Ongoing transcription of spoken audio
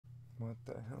What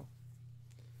the hell?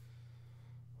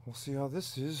 We'll see how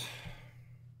this is.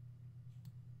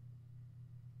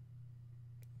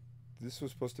 This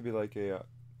was supposed to be like a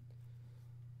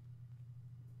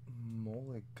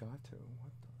Molegato.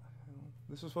 What the hell?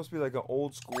 This was supposed to be like an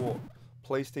old school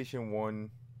PlayStation 1.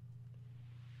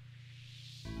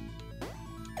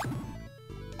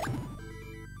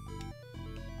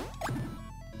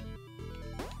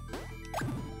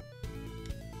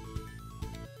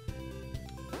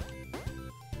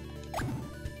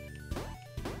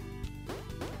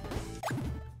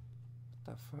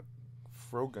 What the fuck?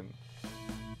 Frogun.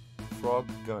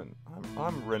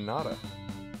 I'm Renata.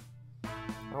 I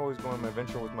always go on my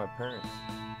adventure with my parents.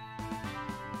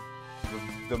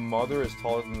 The mother is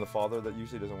taller than the father. That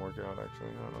usually doesn't work out, actually.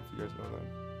 I don't know if you guys know that.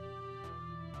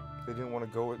 They didn't want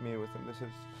to go with me with them. This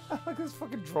is... Look at this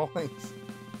fucking drawings.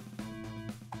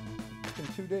 In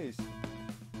 2 days.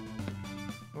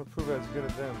 I'm gonna prove as good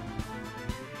as them.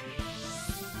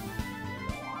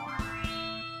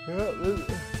 Yeah,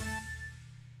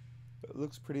 it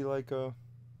looks pretty like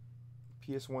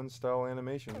PS1 style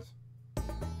animations.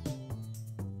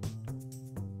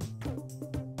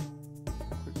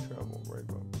 Quick travel, right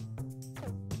bump.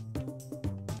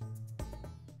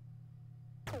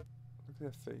 Look at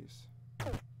that face.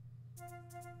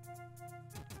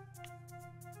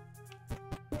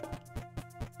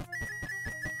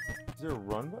 Is there a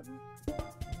run button?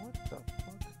 What the fuck?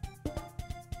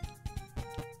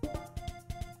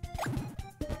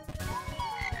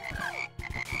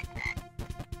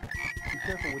 Be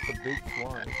careful with the big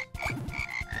flies.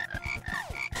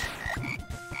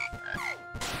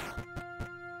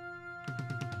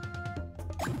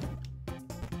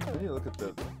 I need to look at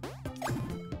the...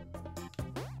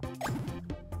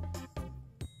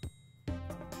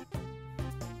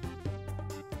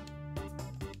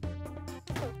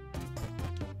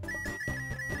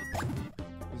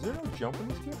 Is there no jump in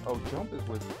this game? Oh, jump is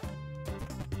with...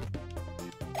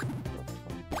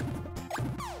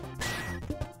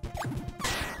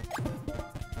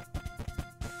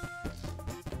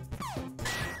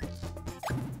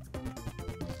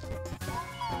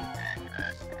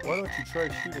 Why don't you try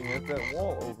shooting at that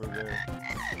wall over there?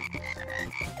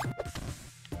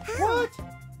 What?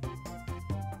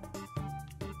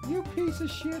 You piece of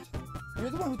shit! You're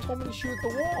the one who told me to shoot at the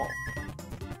wall!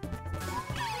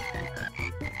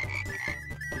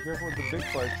 Be careful with the big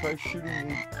flies. Try shooting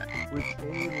me with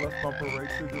A left bumper, right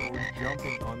trigger, or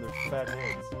jumping on their fat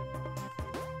heads.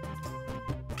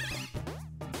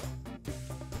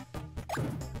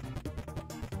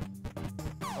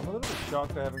 I'm a little bit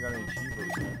shocked I haven't got any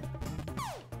achievements yet.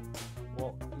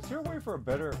 Well, is there a way for a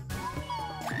better...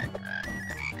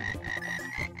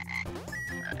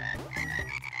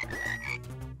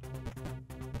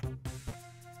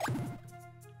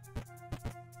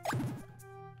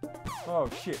 Oh,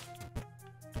 shit.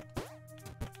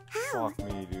 Fuck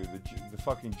me, dude. The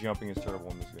fucking jumping is terrible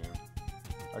in this game.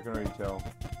 I can already tell.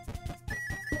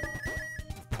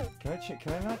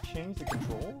 Can I not change the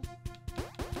controls?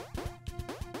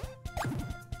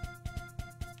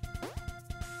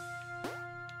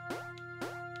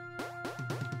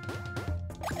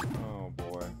 Oh,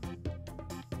 boy.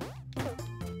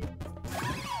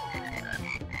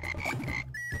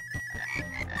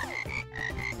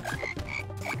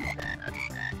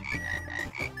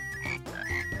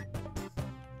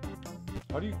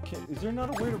 How do you... Is there not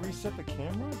a way to reset the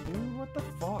camera? Dude, what the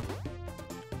fuck?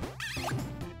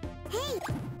 Hey.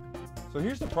 So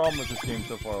here's the problem with this game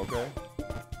so far, okay?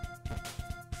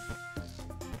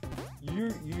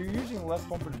 You're using left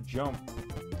bumper to jump,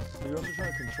 but you're also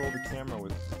trying to control the camera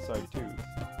with side 2s.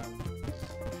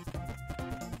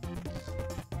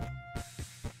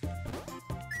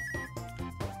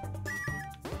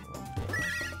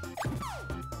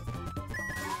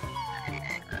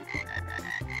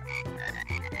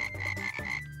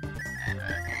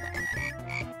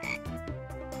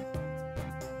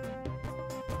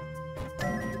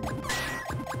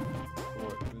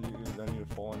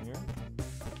 Fall in here?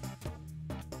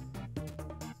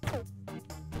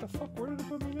 What the fuck? Where did it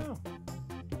put me now?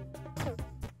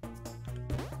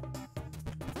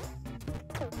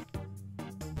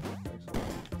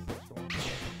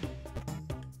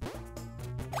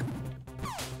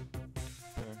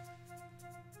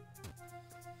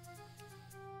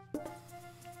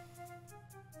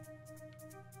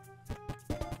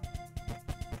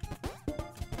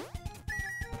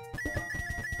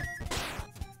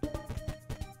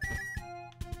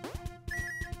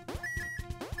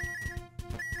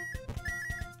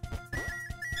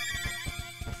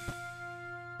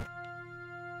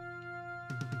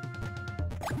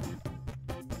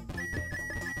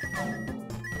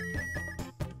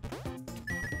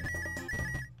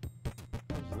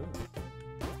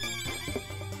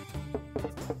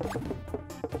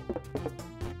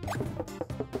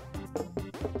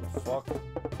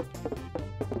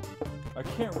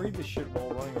 can't read this shit while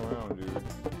running around, dude.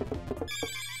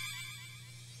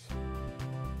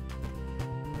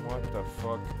 What the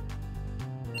fuck?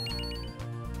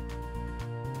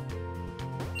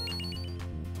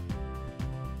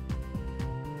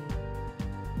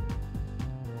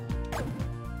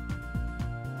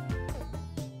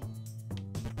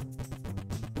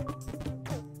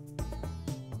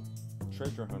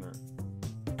 Treasure hunter.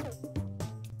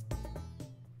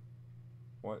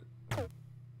 What?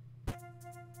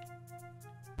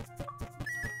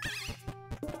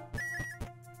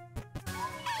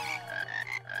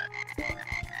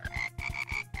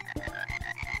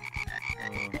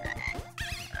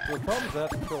 The problem is I have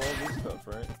to kill all this stuff,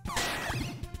 right?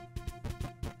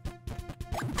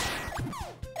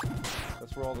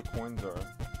 That's where all the coins are.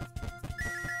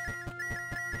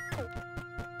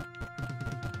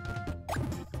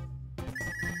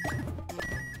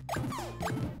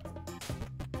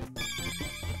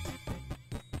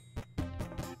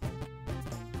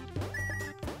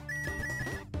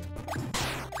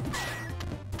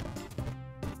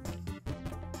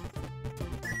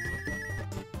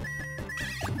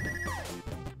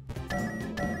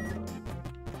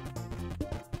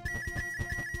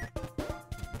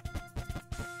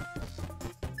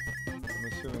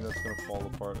 Assuming that's gonna fall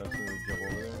apart as soon as we jump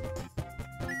over there.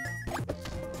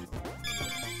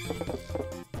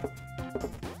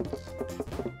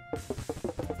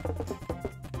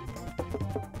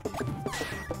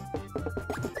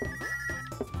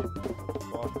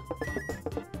 Fuck.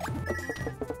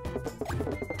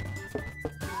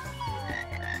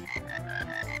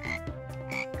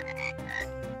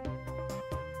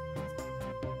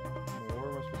 Where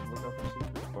am I supposed to look out for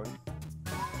secrets, buddy?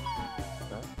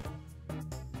 That?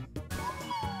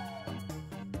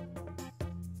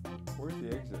 Where's the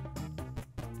exit?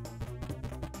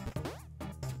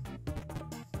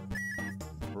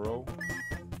 Bro?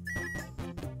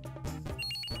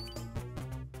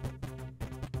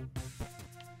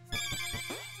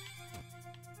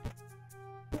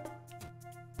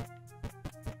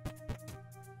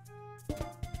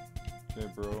 Okay,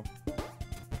 bro.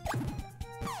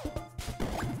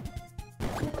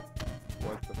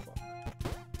 What the fuck?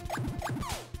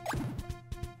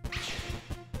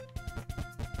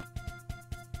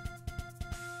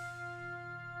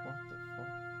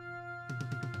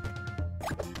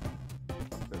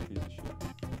 That piece of shit.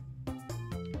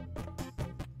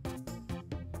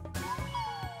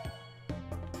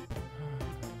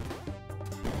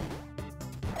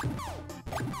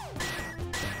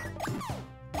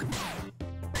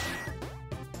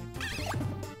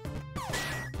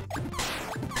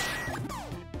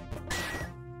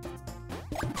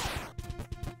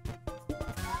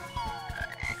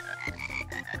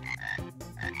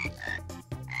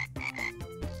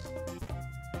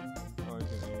 Oh,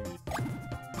 he's in here.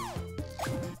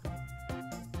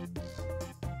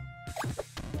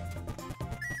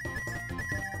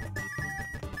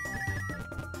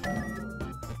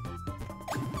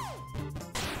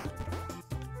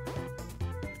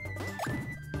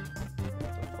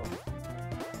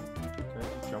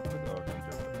 Jump with the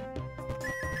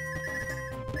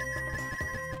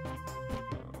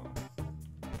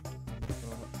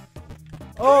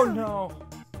Oh no!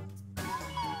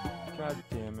 God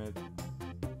damn it.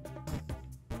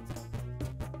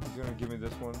 He's gonna give me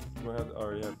this one. Do I have,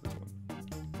 oh, yeah, this one.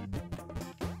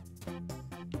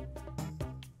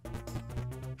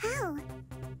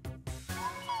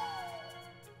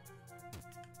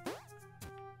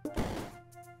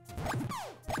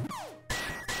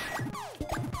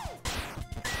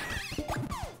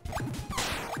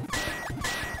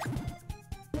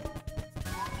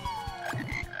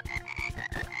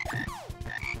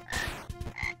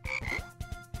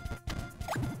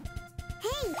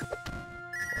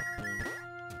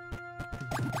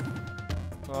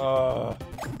 How?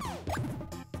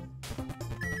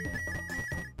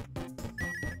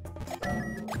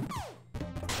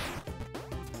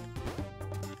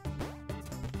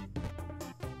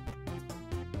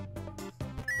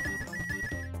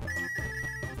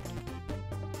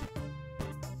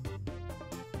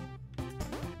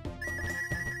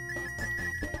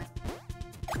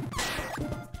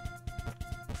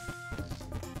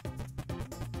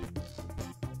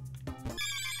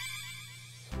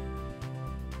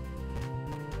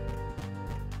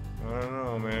 I don't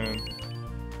know, man.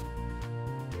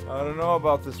 I don't know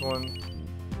about this one.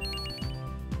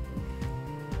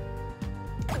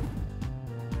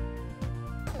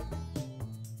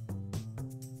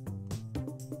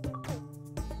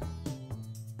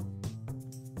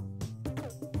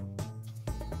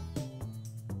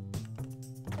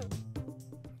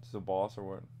 Is this a boss or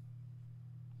what?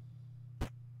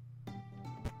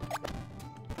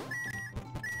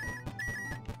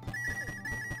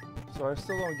 So I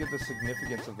still don't get the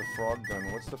significance of the frog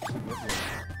gun. What's the significance?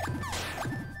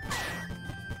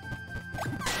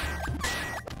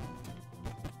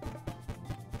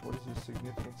 What is the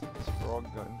significance of this frog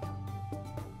gun?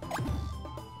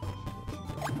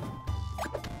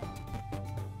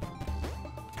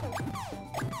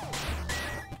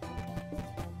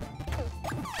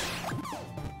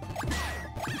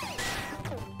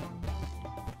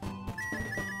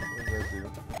 What does that do?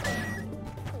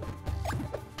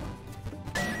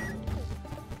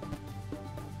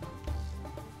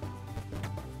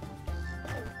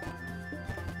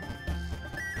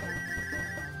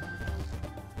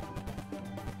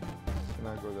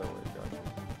 Cannot go that way, gotcha.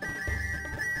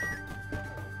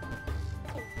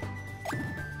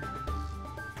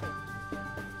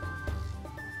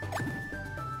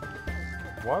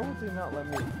 Why would they not let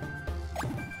me?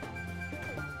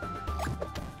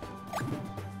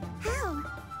 How?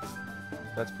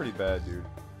 That's pretty bad, dude.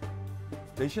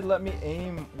 They should let me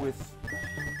aim with...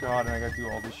 God, and I gotta do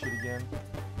all this shit again.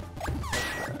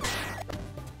 That's bad.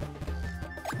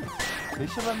 They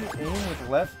should let me aim with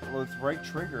right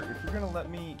trigger. If you're gonna let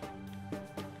me...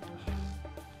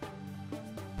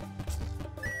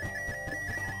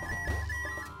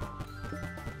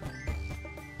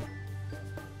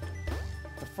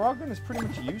 The frog gun is pretty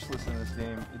much useless in this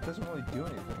game. It doesn't really do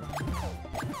anything.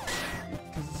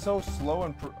 Because it's so slow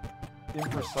and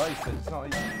imprecise that it's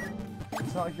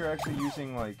not like you're actually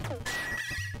using, like...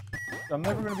 I'm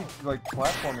never gonna be, like,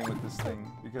 platforming with this thing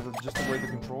because of just the way the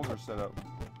controls are set up.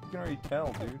 You can already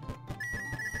tell, dude.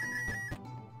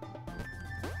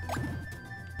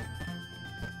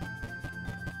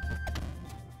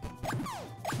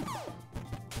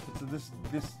 So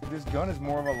this gun is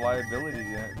more of a liability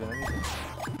than anything.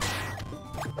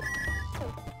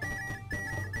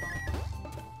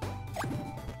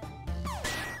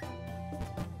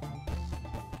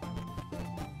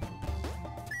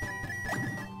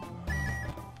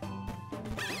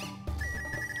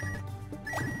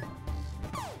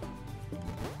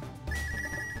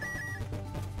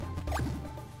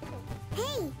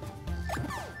 Hey!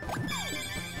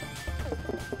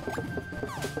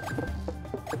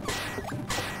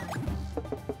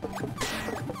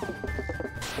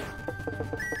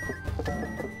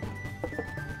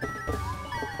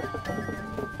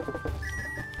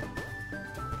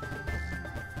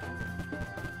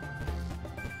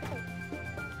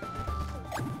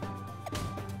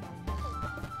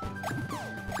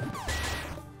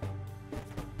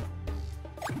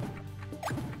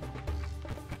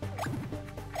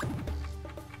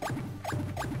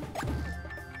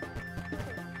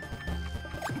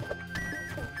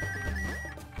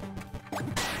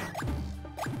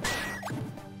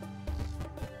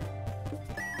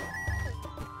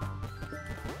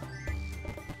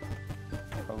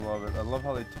 I love it. I love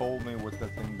how they told me what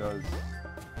that thing does.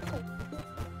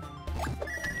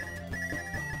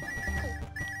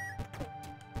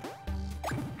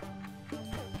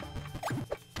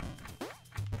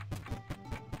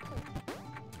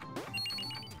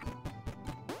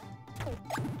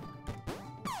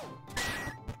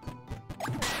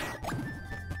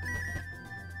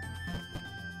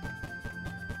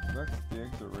 That's the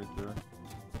exit right there.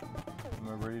 Am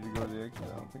I ready to go to the exit? I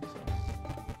don't think so.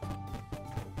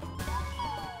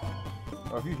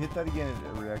 Oh, if you hit that again,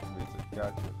 it reactivates it.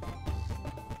 Gotcha.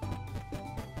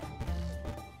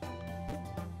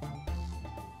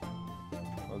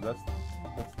 Oh, that's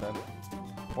that.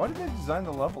 Why did they design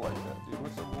the level like that, dude?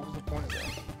 What was the point of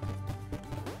that?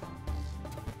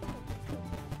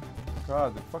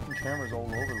 God, the fucking camera's all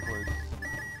over the place.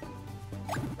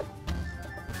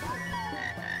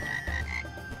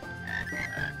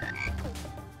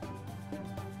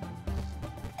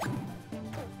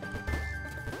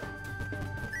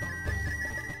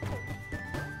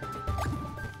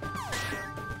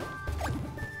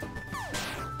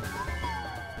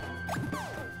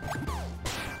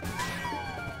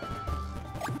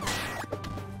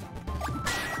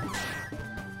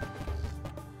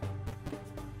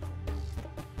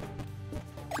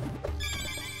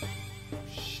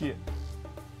 Shit.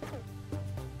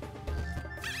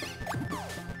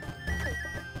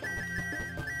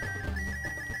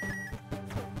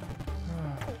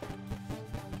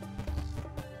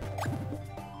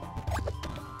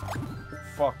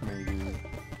 Fuck me, dude.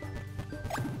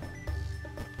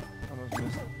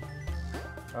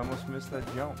 I almost missed that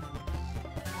jump.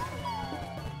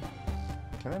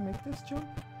 Can I make this jump?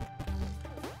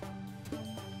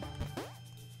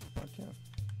 I can.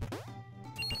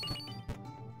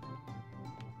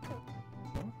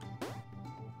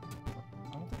 I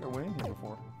don't think I went in here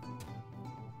before.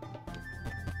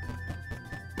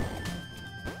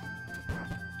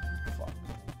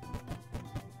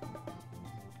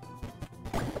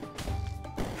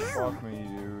 Ow. Fuck me,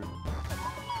 dude.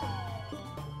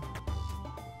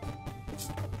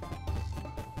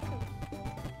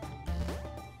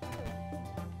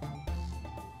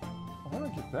 How did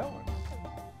I get that one?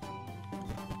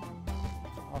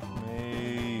 Fuck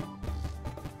me.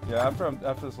 Yeah,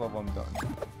 after this level, I'm done.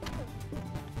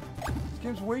 This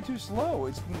game's way too slow.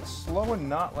 It's slow and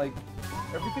not like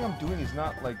everything I'm doing is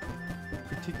not like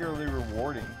particularly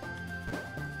rewarding.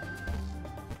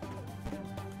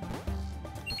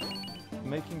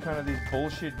 Making kind of these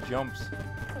bullshit jumps.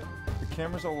 The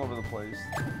camera's all over the place.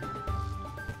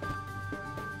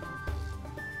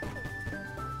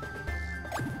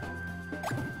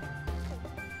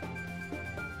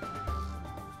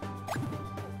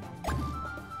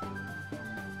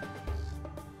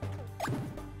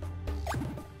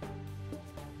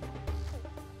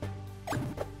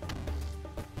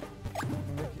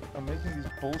 I'm making these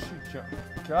bullshit jumps.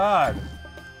 God!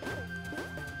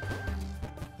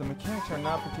 The mechanics are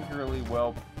not particularly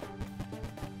well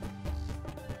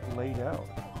laid out.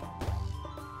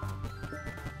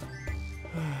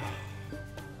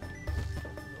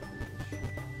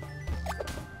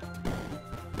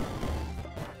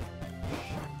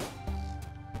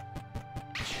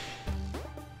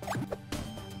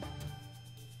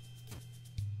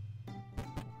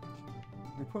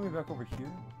 They put me back over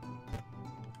here?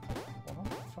 Well, how the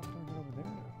fuck do I get over there?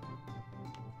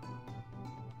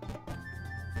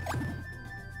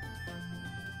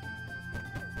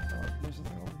 There's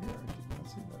something over here. I did not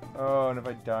see that. Oh, and if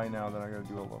I die now, then I gotta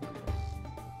do all over again.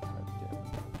 I'm dead.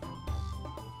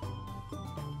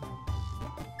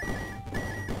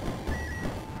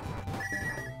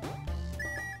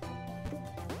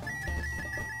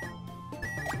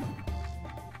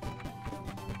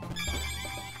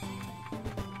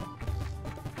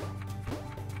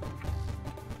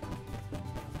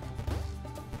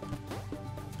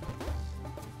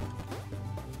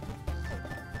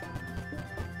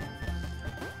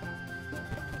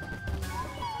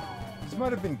 This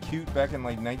might have been cute back in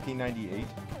like 1998.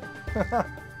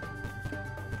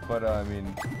 But I mean,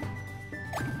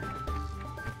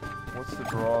 what's the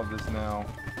draw of this now?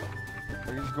 I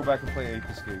can just go back and play Ape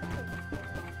Escape.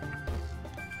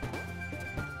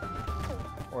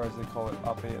 Or as they call it,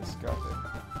 Ape Escape.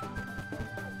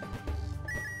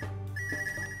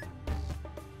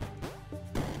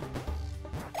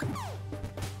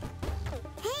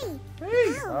 Hey!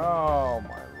 Hey! Ow. Oh my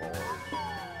lord.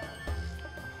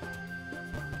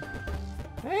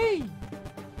 Hey!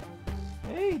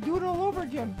 Hey, do it all over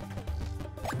again.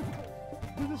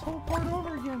 Do this whole part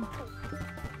over again.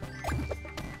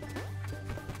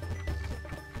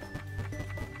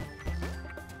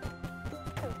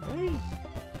 Hey!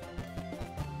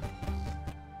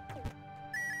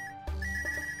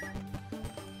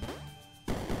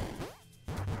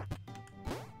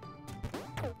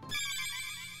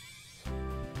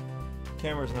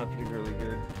 Camera's not particularly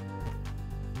good.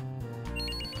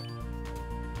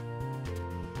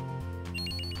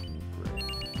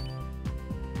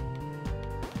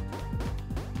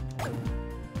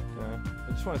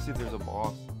 I just want to see if there's a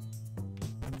boss.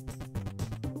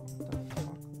 What the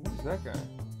fuck? Who's that guy?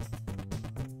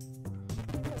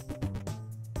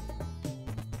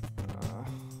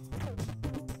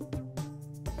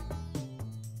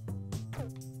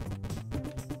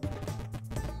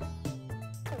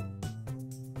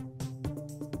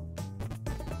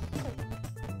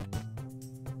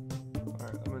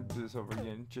 Alright, I'm gonna do this over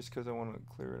again just because I want to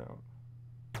clear it out.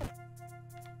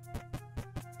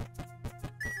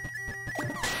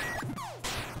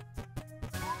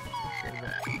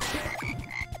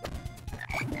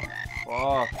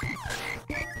 Fuck.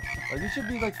 Like, it should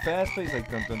be like fast paced,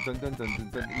 like dun dun dun dun dun dun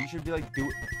dun. You should be like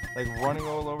like running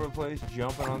all over the place,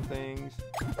 jumping on things.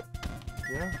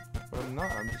 Yeah, but I'm not.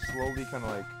 I'm just slowly kind of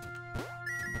like,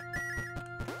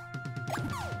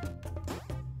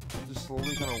 just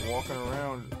slowly kind of walking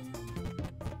around.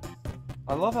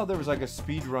 I love how there was like a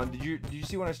speed run. Did you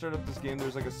see when I started up this game? There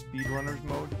was like a speedrunners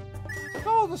mode. It's like,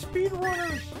 oh, the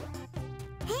speedrunners!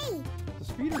 Hey! The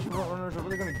speedrunners are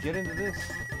really gonna get into this.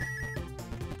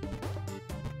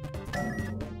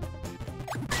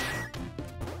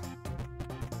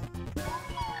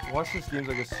 Watch this game's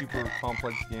like a super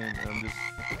complex game, and I'm just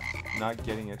not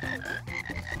getting it.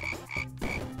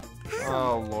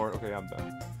 Oh lord. Okay, I'm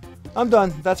done. I'm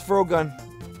done. That's Frogun.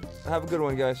 Have a good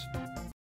one, guys.